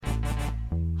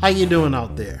How you doing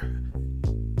out there?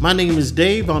 My name is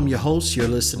Dave. I'm your host. You're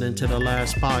listening to The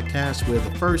Last Podcast, where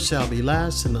the first shall be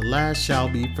last and the last shall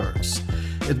be first.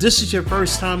 If this is your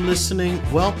first time listening,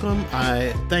 welcome.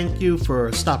 I thank you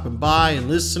for stopping by and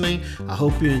listening. I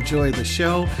hope you enjoy the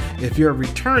show. If you're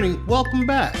returning, welcome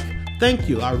back. Thank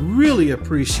you. I really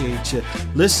appreciate you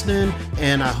listening,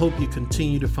 and I hope you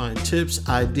continue to find tips,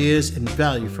 ideas, and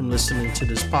value from listening to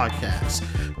this podcast.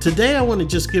 Today, I want to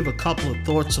just give a couple of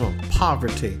thoughts on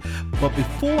poverty. But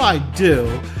before I do,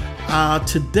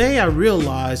 today I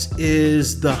realize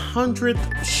is the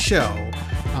 100th show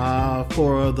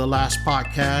for the last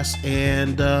podcast,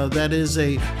 and that is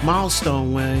a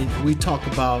milestone when we talk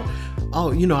about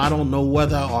I don't know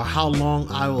whether or how long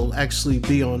I will actually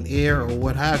be on air or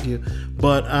what have you,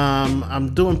 but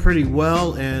I'm doing pretty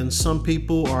well, and some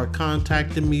people are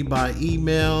contacting me by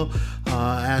email,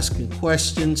 asking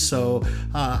questions, so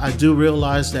I do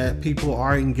realize that people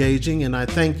are engaging, and I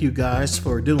thank you guys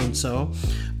for doing so.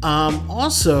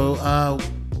 Also,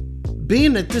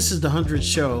 being that this is the 100th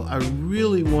show, I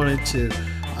really wanted to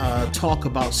talk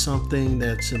about something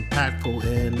that's impactful,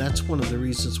 and that's one of the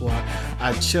reasons why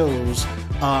I chose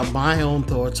my own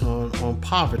thoughts on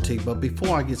poverty. But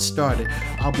before I get started,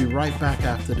 I'll be right back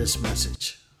after this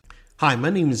message. Hi,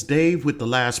 my name is Dave with The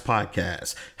Last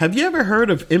Podcast. Have you ever heard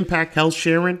of Impact Health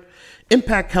Sharing?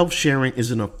 Impact Health Sharing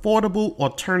is an affordable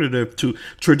alternative to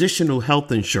traditional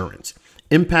health insurance.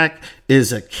 Impact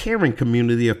is a caring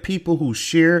community of people who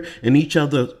share in each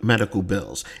other's medical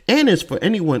bills, and is for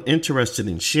anyone interested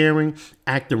in sharing,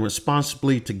 acting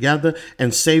responsibly together,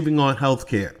 and saving on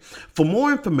healthcare. For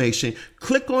more information,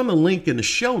 click on the link in the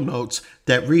show notes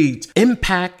that reads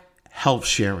Impact Health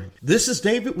Sharing. This is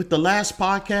David with The Last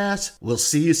Podcast. We'll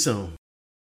see you soon.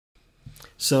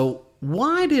 So,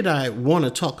 why did I want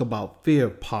to talk about fear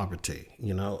of poverty?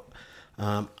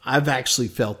 I've actually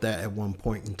felt that at one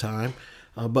point in time.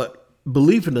 But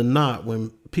believe it or not,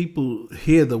 when people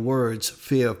hear the words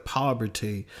fear of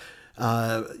poverty,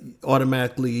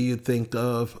 automatically you think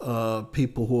of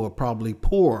people who are probably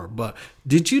poor. But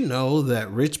did you know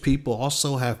that rich people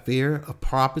also have fear of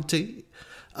poverty?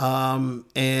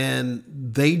 And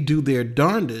they do their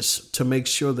darndest to make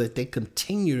sure that they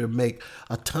continue to make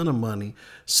a ton of money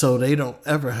so they don't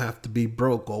ever have to be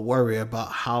broke or worry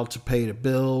about how to pay the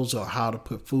bills or how to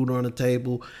put food on the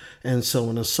table and so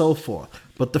on and so forth.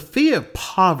 But the fear of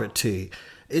poverty,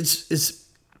 it's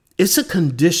a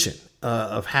condition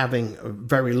of having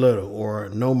very little or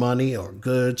no money or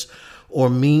goods or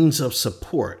means of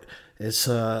support. It's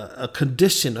a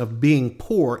condition of being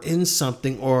poor in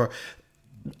something, or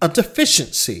a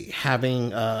deficiency,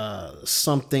 having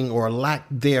something or lack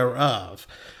thereof.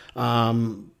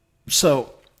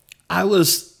 So I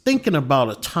was thinking about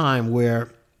a time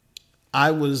where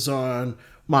I was on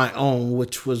my own,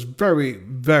 which was very,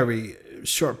 very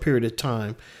short period of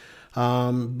time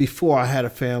before I had a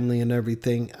family and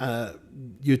everything.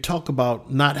 You talk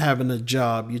about not having a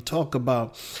job. You talk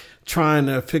about trying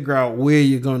to figure out where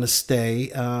you're going to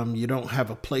stay. You don't have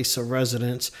a place of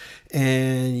residence,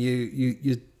 and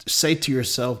you say to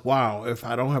yourself, wow, if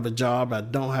I don't have a job, I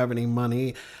don't have any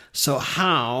money. So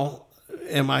how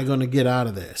am I going to get out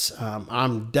of this?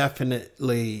 I'm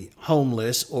definitely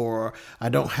homeless, or I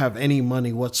don't have any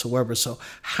money whatsoever. So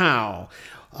how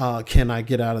can I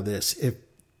get out of this?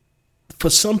 For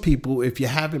some people, if you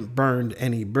haven't burned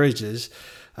any bridges,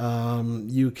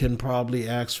 you can probably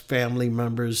ask family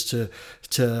members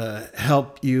to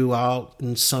help you out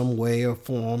in some way or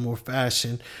form or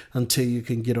fashion until you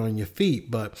can get on your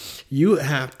feet. But you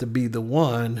have to be the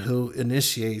one who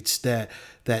initiates that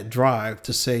drive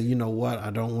to say, you know what,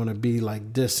 I don't want to be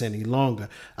like this any longer.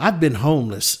 I've been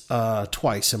homeless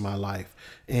twice in my life.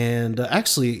 And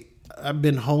actually, I've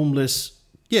been homeless,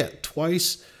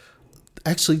 twice,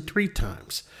 actually 3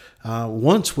 times.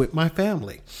 Once with my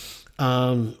family.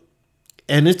 And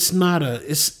it's not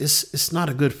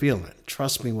a good feeling.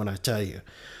 Trust me when I tell you.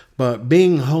 But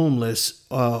being homeless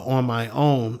on my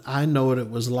own, I know what it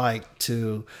was like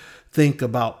to think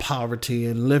about poverty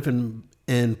and living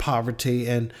in poverty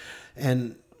and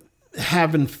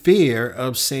having fear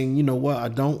of saying, you know what, I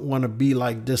don't want to be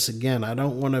like this again. I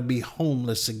don't want to be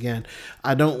homeless again.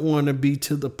 I don't want to be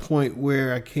to the point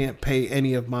where I can't pay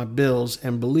any of my bills.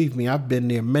 And believe me, I've been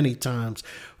there many times,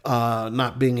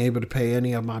 not being able to pay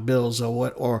any of my bills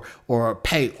or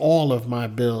pay all of my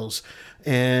bills.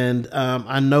 And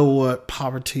I know what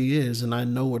poverty is, and I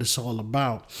know what it's all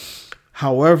about.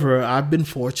 However, I've been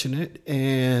fortunate,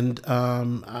 and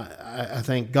I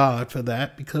thank God for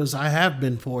that, because I have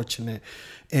been fortunate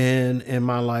in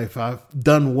my life. I've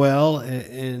done well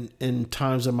in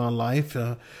times of my life.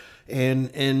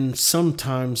 and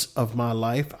sometimes of my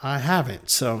life I haven't.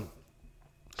 So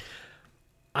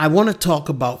I want to talk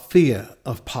about fear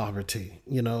of poverty.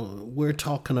 We're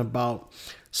talking about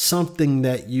something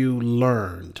that you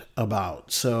learned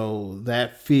about. So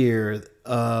that fear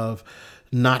of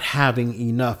not having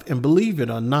enough. And believe it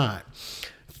or not,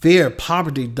 fear of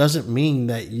poverty doesn't mean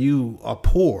that you are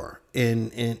poor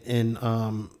in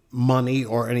money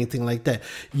or anything like that.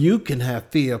 You can have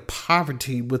fear of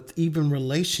poverty with even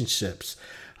relationships.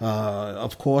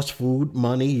 Of course, food,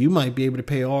 money. You might be able to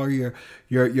pay all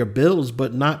your bills,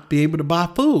 but not be able to buy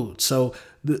food. So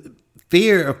the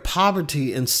fear of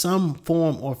poverty in some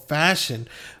form or fashion,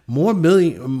 I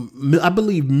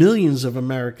believe millions of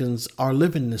Americans are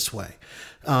living this way.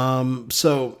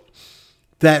 So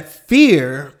that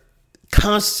fear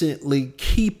constantly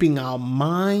keeping our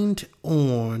mind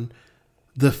on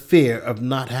the fear of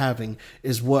not having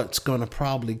is what's going to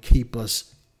probably keep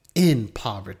us in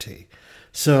poverty.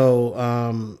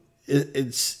 So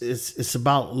it's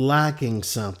about lacking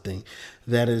something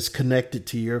that is connected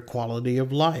to your quality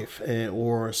of life,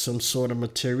 or some sort of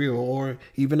material or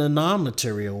even a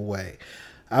non-material way.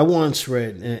 I once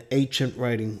read an ancient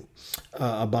writing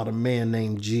about a man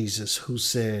named Jesus who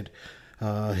said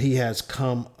he has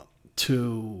come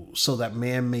so that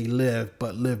man may live,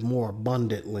 but live more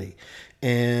abundantly.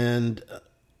 And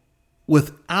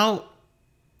without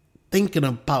thinking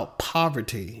about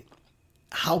poverty,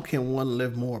 how can one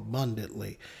live more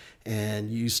abundantly? And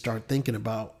you start thinking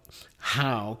about,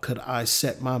 how could I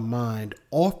set my mind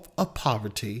off of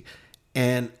poverty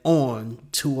and on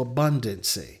to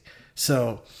abundancy?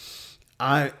 So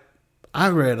I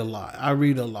read a lot. I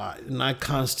read a lot, and I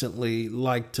constantly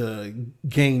like to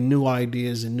gain new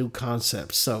ideas and new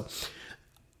concepts. So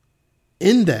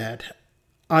in that,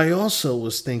 I also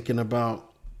was thinking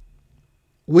about,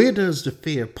 where does the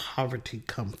fear of poverty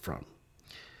come from?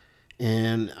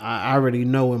 And I already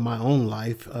know in my own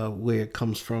life where it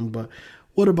comes from, but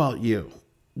what about you?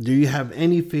 Do you have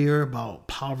any fear about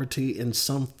poverty in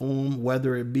some form,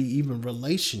 whether it be even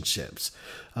relationships?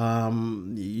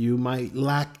 You might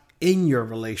lack in your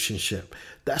relationship.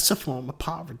 That's a form of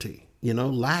poverty,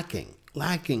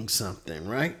 lacking something,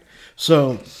 right?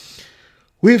 So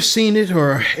we've seen it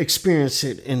or experienced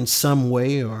it in some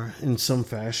way or in some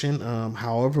fashion.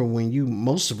 However, when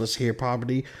most of us hear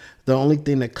poverty, the only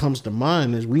thing that comes to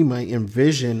mind is we might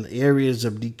envision areas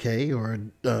of decay or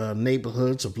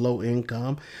neighborhoods of low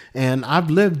income. And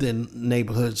I've lived in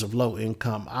neighborhoods of low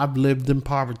income. I've lived in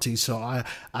poverty. So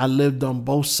I lived on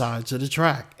both sides of the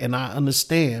track, and I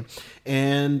understand.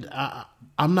 And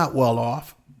I'm not well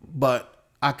off, but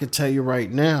I could tell you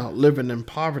right now, living in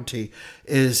poverty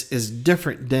is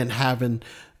different than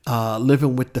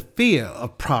living with the fear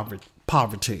of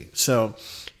poverty. So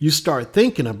you start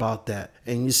thinking about that,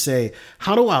 and you say,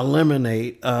 how do I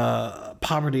eliminate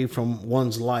poverty from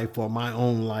one's life or my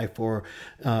own life, or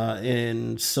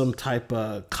in some type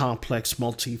of complex,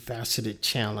 multifaceted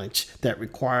challenge that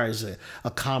requires a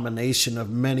combination of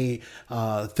many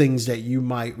things that you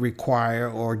might require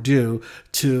or do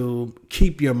to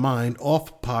keep your mind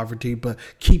off poverty, but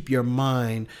keep your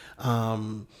mind,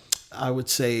 I would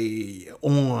say,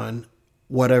 on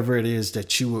whatever it is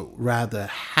that you would rather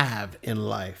have in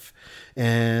life.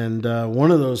 And one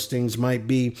of those things might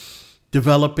be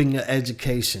developing an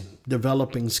education,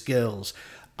 developing skills.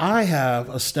 I have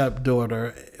a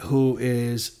stepdaughter who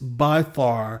is by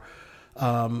far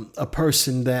a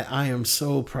person that I am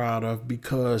so proud of,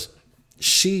 because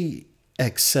she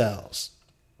excels.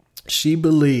 She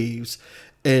believes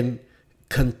in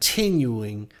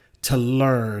continuing to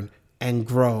learn and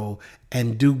grow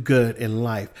and do good in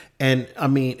life. And I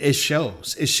mean, it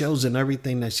shows in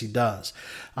everything that she does.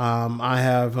 I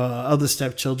have other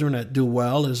stepchildren that do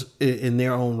well in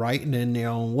their own right and in their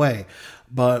own way.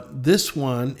 But this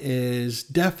one is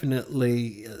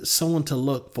definitely someone to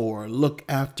look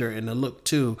after, and to look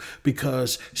to,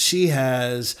 because she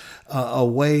has a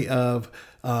way of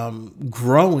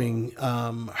growing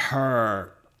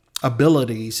her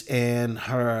abilities and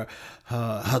her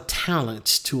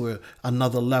talents to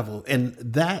another level. And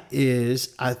that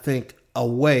is, I think, a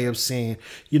way of saying,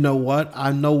 you know what,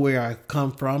 I know where I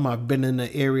come from. I've been in an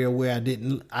area where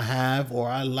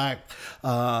I lack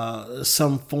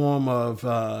some form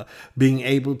of being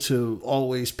able to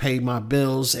always pay my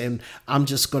bills, and I'm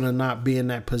just going to not be in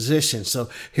that position. So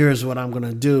here's what I'm going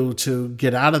to do to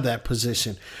get out of that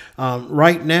position.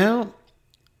 Right now,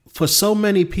 for so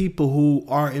many people who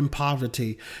are in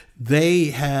poverty, they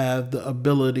have the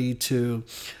ability to,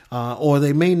 or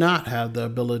they may not have the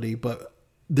ability, but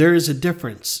there is a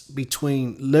difference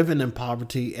between living in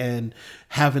poverty and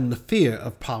having the fear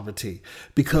of poverty,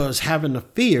 because having the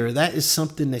fear, that is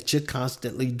something that you're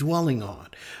constantly dwelling on.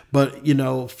 But,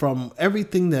 from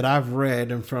everything that I've read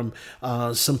and from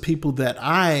some people that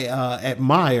I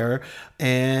admire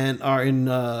and are in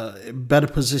better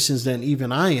positions than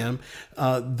even I am,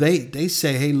 they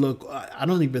say, hey, look, I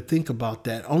don't even think about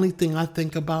that. Only thing I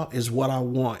think about is what I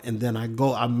want. And then I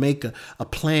make a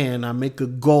plan, I make a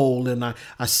goal, and I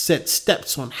set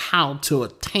steps on how to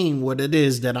attain what it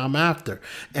is that I'm after.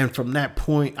 And from that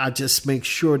point, I just make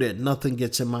sure that nothing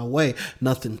gets in my way.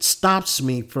 Nothing stops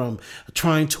me from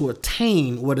trying to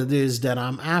attain what it is that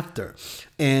I'm after.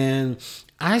 And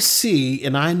I see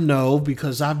and I know,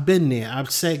 because I've been there.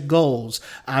 I've set goals.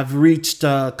 I've reached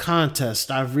contests.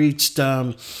 I've reached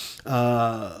goals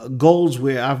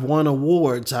where I've won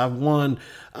awards. I've won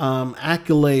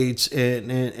accolades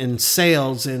and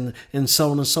sales and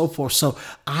so on and so forth. So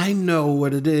I know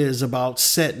what it is about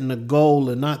setting a goal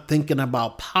and not thinking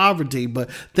about poverty, but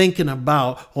thinking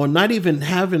about, or not even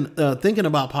having, thinking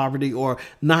about poverty, or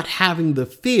not having the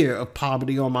fear of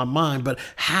poverty on my mind, but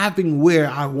having where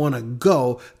I want to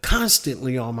go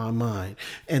constantly on my mind.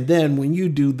 And then when you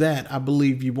do that, I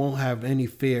believe you won't have any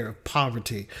fear of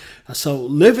poverty. So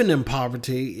living in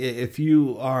poverty, if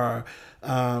you are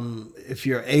if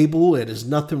you're able, it is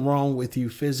nothing wrong with you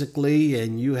physically,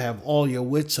 and you have all your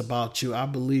wits about you, I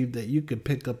believe that you can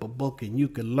pick up a book and you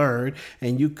can learn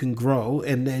and you can grow,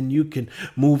 and then you can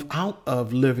move out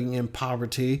of living in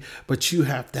poverty. But you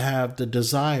have to have the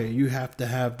desire, you have to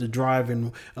have the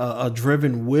driving, a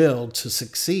driven will to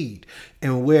succeed.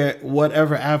 And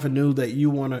whatever avenue that you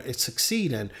want to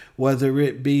succeed in, whether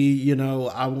it be,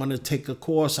 I want to take a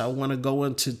course, I want to go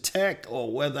into tech,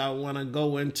 or whether I want to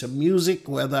go into music,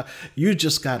 whether you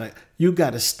just you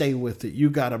got to stay with it. You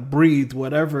got to breathe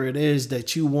whatever it is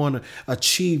that you want to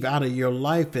achieve out of your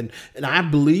life. And I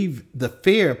believe the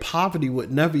fear of poverty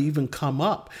would never even come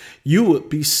up. You would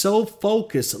be so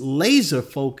focused, laser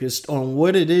focused on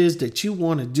what it is that you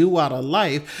want to do out of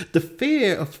life. The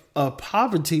fear of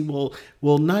poverty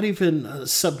will not even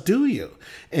subdue you.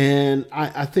 And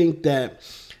I think that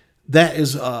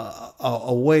is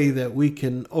a way that we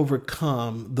can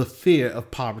overcome the fear of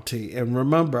poverty. And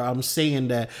remember, I'm saying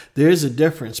that there is a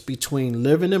difference between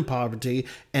living in poverty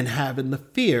and having the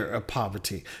fear of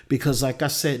poverty. Because like I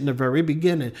said in the very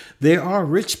beginning, there are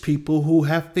rich people who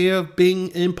have fear of being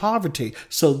in poverty.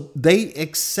 So they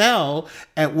excel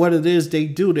at what it is they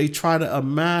do. They try to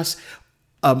amass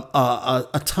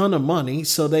a ton of money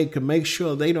so they can make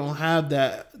sure they don't have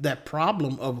that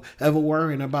problem of ever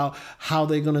worrying about how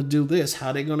they're going to do this,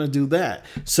 how they're going to do that.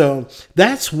 So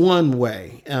that's one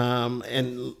way.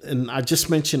 And I just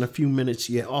mentioned a few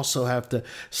minutes, you also have to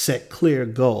set clear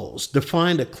goals.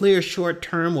 Define a clear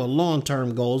short-term or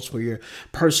long-term goals for your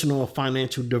personal or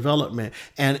financial development.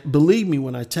 And believe me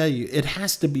when I tell you, it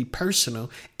has to be personal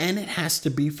and it has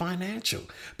to be financial,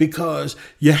 because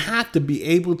you have to be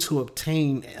able to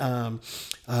obtain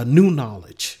new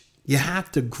knowledge. You have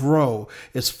to grow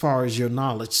as far as your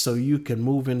knowledge so you can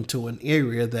move into an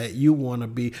area that you want to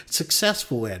be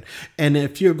successful in. And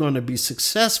if you're going to be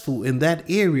successful in that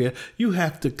area, you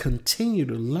have to continue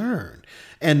to learn.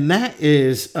 And that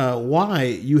is why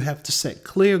you have to set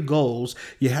clear goals.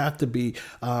 You have to be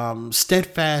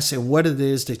steadfast in what it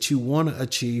is that you want to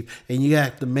achieve, and you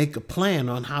have to make a plan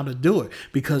on how to do it.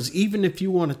 Because even if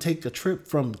you want to take a trip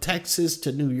from Texas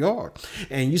to New York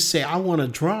and you say, I want to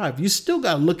drive, you still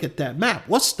got to look at that map.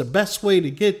 What's the best way to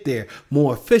get there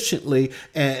more efficiently,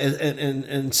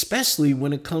 and especially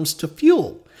when it comes to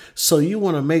fuel? So you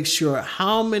want to make sure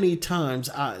how many times,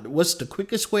 what's the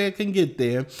quickest way I can get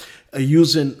there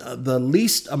using the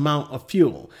least amount of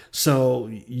fuel. So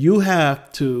you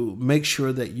have to make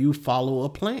sure that you follow a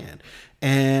plan.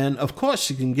 And of course,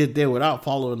 you can get there without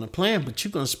following a plan, but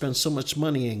you're going to spend so much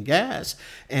money in gas,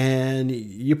 and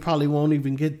you probably won't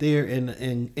even get there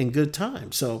in good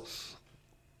time. So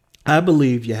I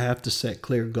believe you have to set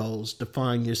clear goals,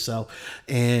 define yourself,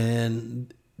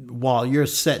 and while you're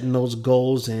setting those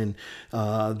goals and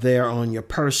there on your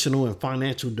personal and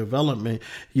financial development,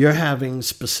 you're having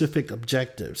specific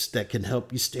objectives that can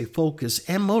help you stay focused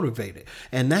and motivated.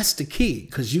 And that's the key,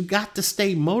 because you got to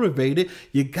stay motivated.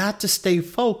 You got to stay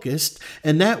focused.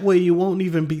 And that way you won't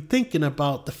even be thinking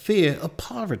about the fear of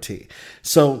poverty.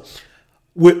 So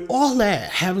With all that,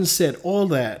 having said all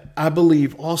that, I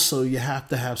believe also you have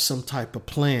to have some type of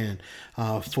plan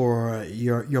for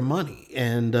your money,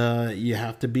 and you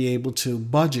have to be able to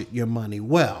budget your money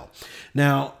well.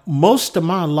 Now, most of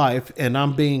my life, and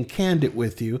I'm being candid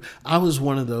with you, I was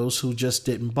one of those who just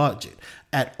didn't budget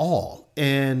at all,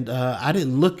 and I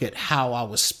didn't look at how I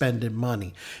was spending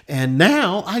money, and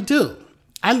now I do.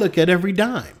 I look at every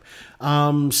dime.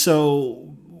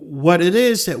 So what it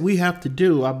is that we have to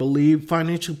do, I believe,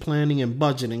 financial planning and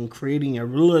budgeting, creating a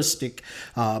realistic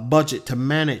budget to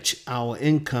manage our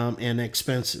income and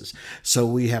expenses. So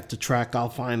we have to track our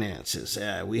finances.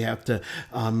 We have to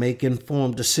make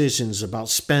informed decisions about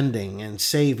spending and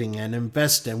saving and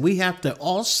investing. We have to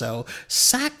also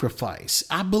sacrifice.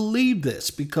 I believe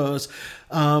this because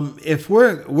if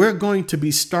we're going to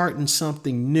be starting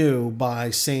something new by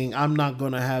saying I'm not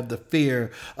going to have the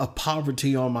fear of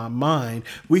poverty on my mind,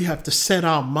 we have to set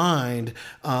our mind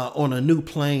on a new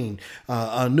playing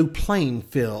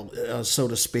field, so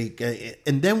to speak,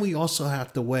 and then we also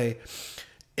have to weigh.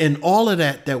 And all of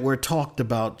that we're talked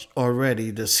about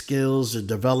already, the skills, the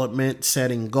development,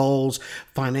 setting goals,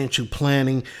 financial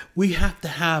planning, we have to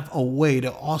have a way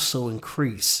to also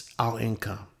increase our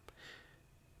income.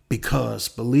 Because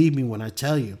believe me when I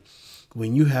tell you,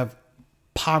 when you have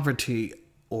poverty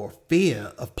or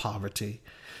fear of poverty,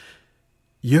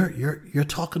 you're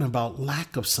talking about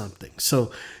lack of something.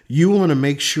 So you want to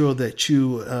make sure that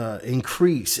you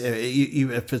increase.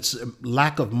 If it's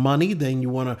lack of money, then you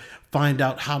want to find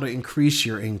out how to increase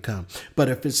your income. But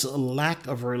if it's a lack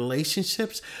of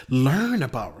relationships, learn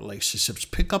about relationships.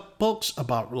 Pick up books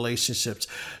about relationships.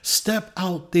 Step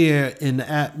out there in the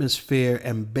atmosphere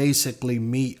and basically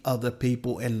meet other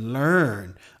people and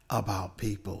learn about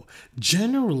people.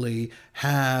 Genuinely,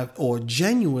 I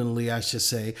should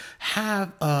say,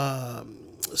 have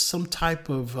some type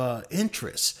of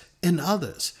interest in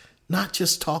others, not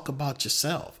just talk about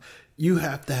yourself. You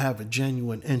have to have a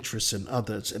genuine interest in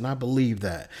others, and I believe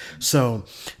that. So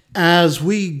as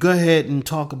we go ahead and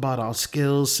talk about our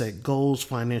skills, set goals,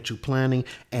 financial planning,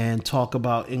 and talk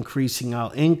about increasing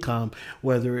our income,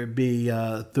 whether it be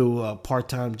through a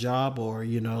part-time job or,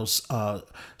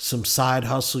 some side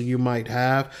hustle you might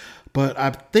have. But I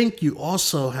think you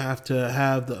also have to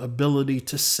have the ability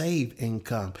to save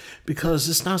income, because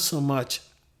it's not so much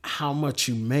how much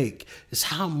you make, it's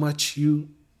how much you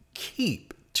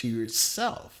keep to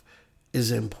yourself is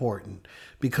important.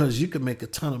 Because you can make a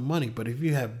ton of money, but if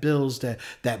you have bills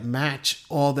that match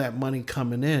all that money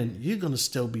coming in, you're going to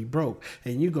still be broke.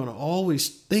 And you're going to always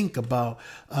think about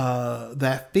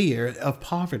that fear of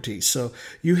poverty. So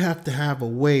you have to have a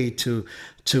way to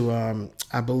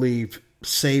I believe,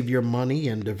 save your money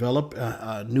and develop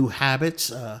new habits,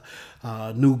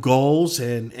 new goals,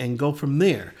 and go from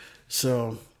there.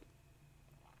 So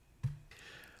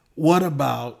what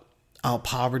about our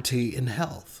poverty in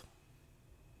health?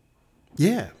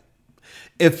 Yeah.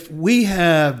 If we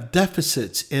have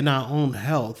deficits in our own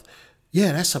health,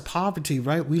 yeah, that's a poverty,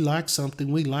 right? We lack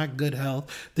something. We lack good health.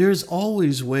 There's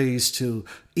always ways to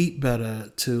eat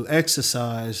better, to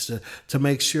exercise, to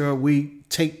make sure we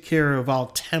take care of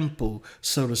our temple,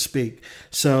 so to speak.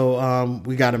 So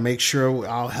we got to make sure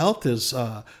our health is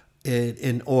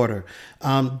in order.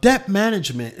 Debt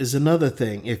management is another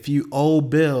thing. If you owe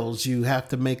bills, you have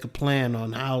to make a plan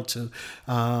on how to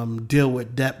deal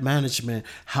with debt management.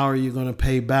 How are you going to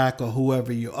pay back or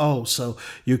whoever you owe? So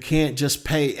you can't just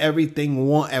pay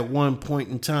everything at one point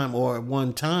in time or at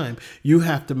one time. You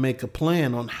have to make a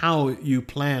plan on how you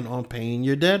plan on paying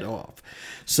your debt off.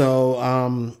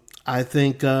 So I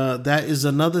think that is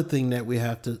another thing that we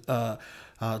have to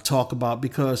talk about,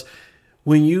 because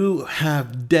when you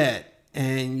have debt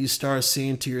and you start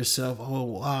seeing to yourself, oh,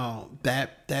 wow,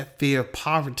 that fear of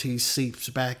poverty seeps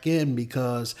back in,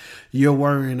 because you're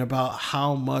worrying about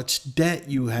how much debt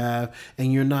you have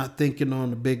and you're not thinking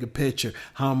on the bigger picture,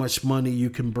 how much money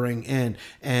you can bring in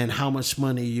and how much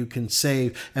money you can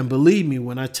save. And believe me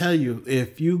when I tell you,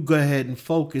 if you go ahead and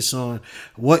focus on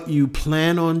what you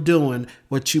plan on doing,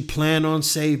 what you plan on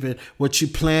saving, what you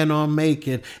plan on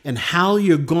making, and how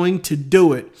you're going to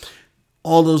do it,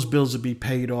 all those bills would be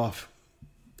paid off.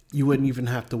 You wouldn't even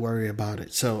have to worry about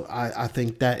it. So I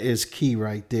think that is key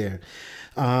right there.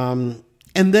 And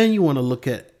then you want to look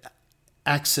at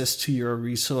access to your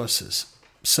resources.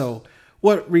 So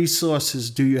What resources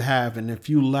do you have? And if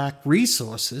you lack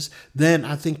resources, then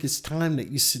I think it's time that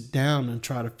you sit down and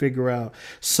try to figure out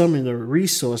some of the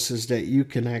resources that you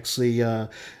can actually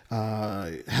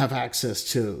have access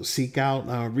to. Seek out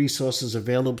resources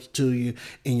available to you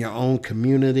in your own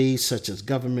community, such as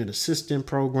government assistance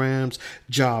programs,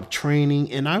 job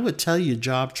training. And I would tell you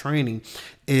job training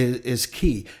is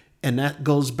key. And that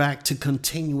goes back to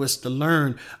continuous to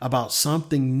learn about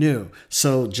something new.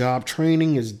 So job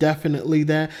training is definitely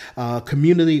that.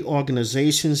 Community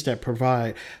organizations that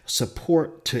provide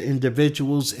support to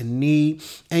individuals in need.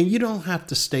 And you don't have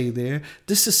to stay there.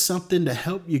 This is something to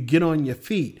help you get on your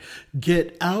feet,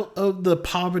 get out of the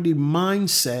poverty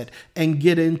mindset and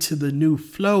get into the new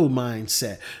flow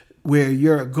mindset, where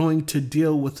you're going to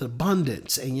deal with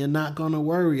abundance and you're not going to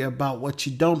worry about what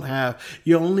you don't have.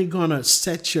 You're only going to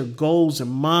set your goals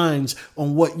and minds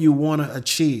on what you want to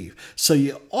achieve. So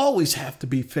you always have to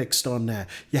be fixed on that.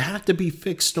 You have to be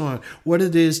fixed on what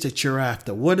it is that you're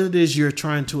after, what it is you're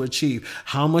trying to achieve,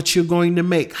 how much you're going to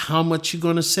make, how much you're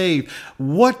going to save,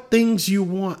 what things you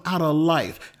want out of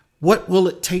life. What will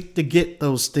it take to get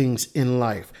those things in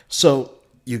life? So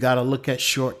you got to look at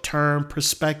short-term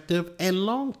perspective and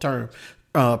long-term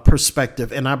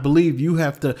perspective. And I believe you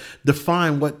have to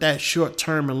define what that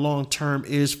short-term and long-term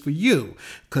is for you,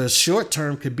 because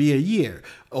short-term could be a year,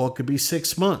 or it could be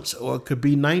 6 months, or it could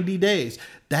be 90 days.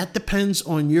 That depends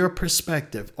on your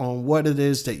perspective on what it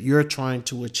is that you're trying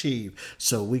to achieve.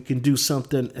 So we can do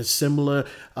something as similar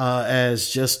as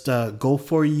just go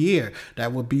for a year.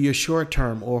 That would be your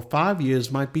short-term, or 5 years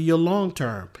might be your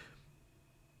long-term.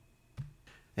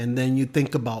 And then you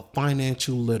think about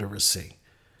financial literacy.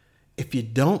 If you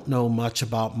don't know much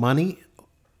about money,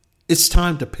 it's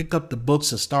time to pick up the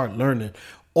books and start learning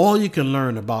all you can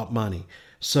learn about money.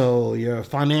 So your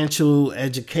financial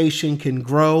education can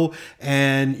grow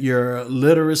and your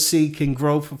literacy can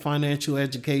grow for financial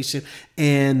education.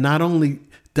 And not only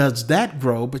does that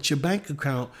grow, but your bank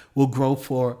account will grow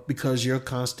because you're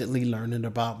constantly learning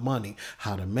about money,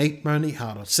 how to make money,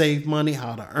 how to save money,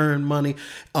 how to earn money.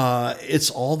 It's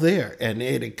all there, and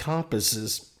it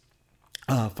encompasses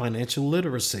financial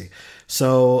literacy.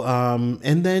 So,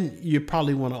 and then you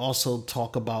probably want to also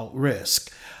talk about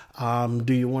risk.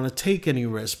 Do you want to take any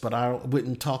risk? But I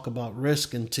wouldn't talk about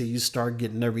risk until you start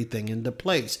getting everything into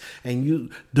place and you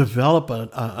develop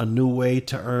a new way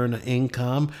to earn an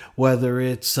income, whether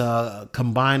it's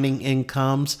combining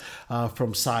incomes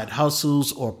from side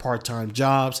hustles or part-time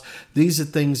jobs. These are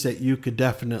things that you could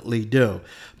definitely do.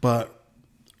 But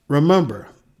remember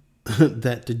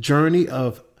that the journey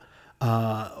of,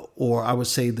 or I would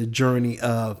say the journey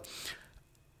of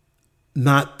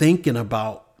not thinking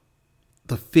about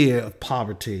the fear of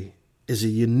poverty is a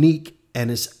unique and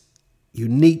it's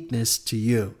uniqueness to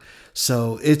you.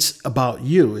 So it's about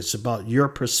you. It's about your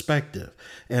perspective,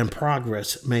 and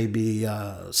progress may be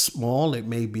small. It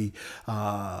may be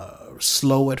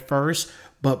slow at first,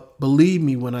 but believe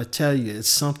me when I tell you, it's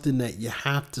something that you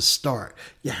have to start.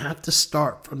 You have to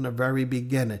start from the very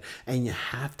beginning, and you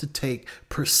have to take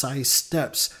precise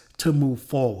steps to move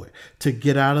forward, to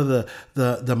get out of the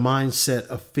mindset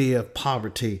of fear of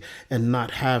poverty and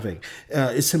not having.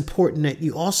 It's important that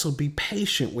you also be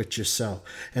patient with yourself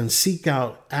and seek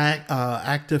out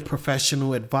active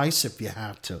professional advice if you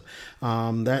have to.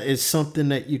 That is something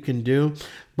that you can do.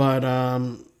 But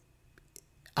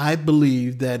I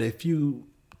believe that if you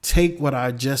take what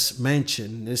I just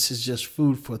mentioned, this is just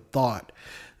food for thought,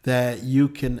 that you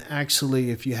can actually,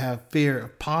 if you have fear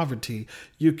of poverty,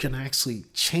 you can actually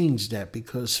change that,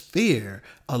 because fear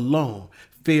alone,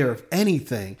 fear of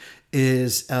anything,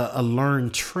 is a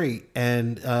learned trait,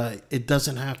 and it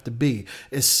doesn't have to be.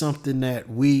 It's something that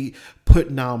we put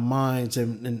in our minds,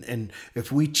 and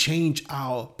if we change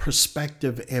our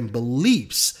perspective and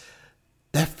beliefs,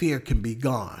 that fear can be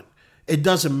gone. It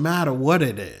doesn't matter what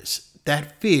it is.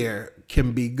 That fear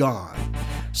can be gone.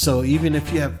 So even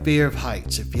if you have fear of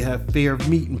heights, if you have fear of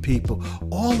meeting people,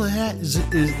 all of that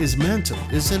is mental.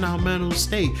 It's in our mental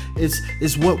state.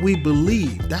 It's what we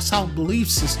believe. That's our belief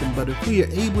system. But if we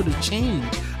are able to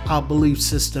change our belief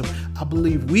system, I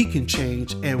believe we can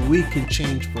change, and we can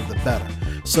change for the better.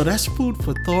 So that's food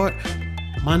for thought.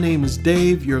 My name is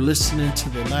Dave. You're listening to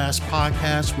The Last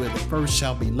Podcast, where the first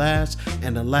shall be last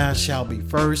and the last shall be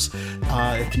first.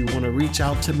 If you want to reach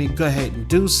out to me, go ahead and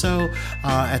do so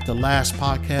at The Last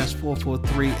Podcast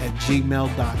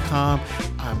 443@gmail.com.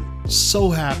 I'm so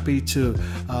happy to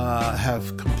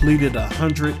have completed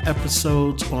 100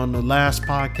 episodes on The Last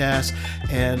Podcast.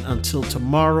 And until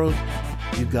tomorrow,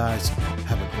 you guys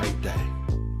have a great day.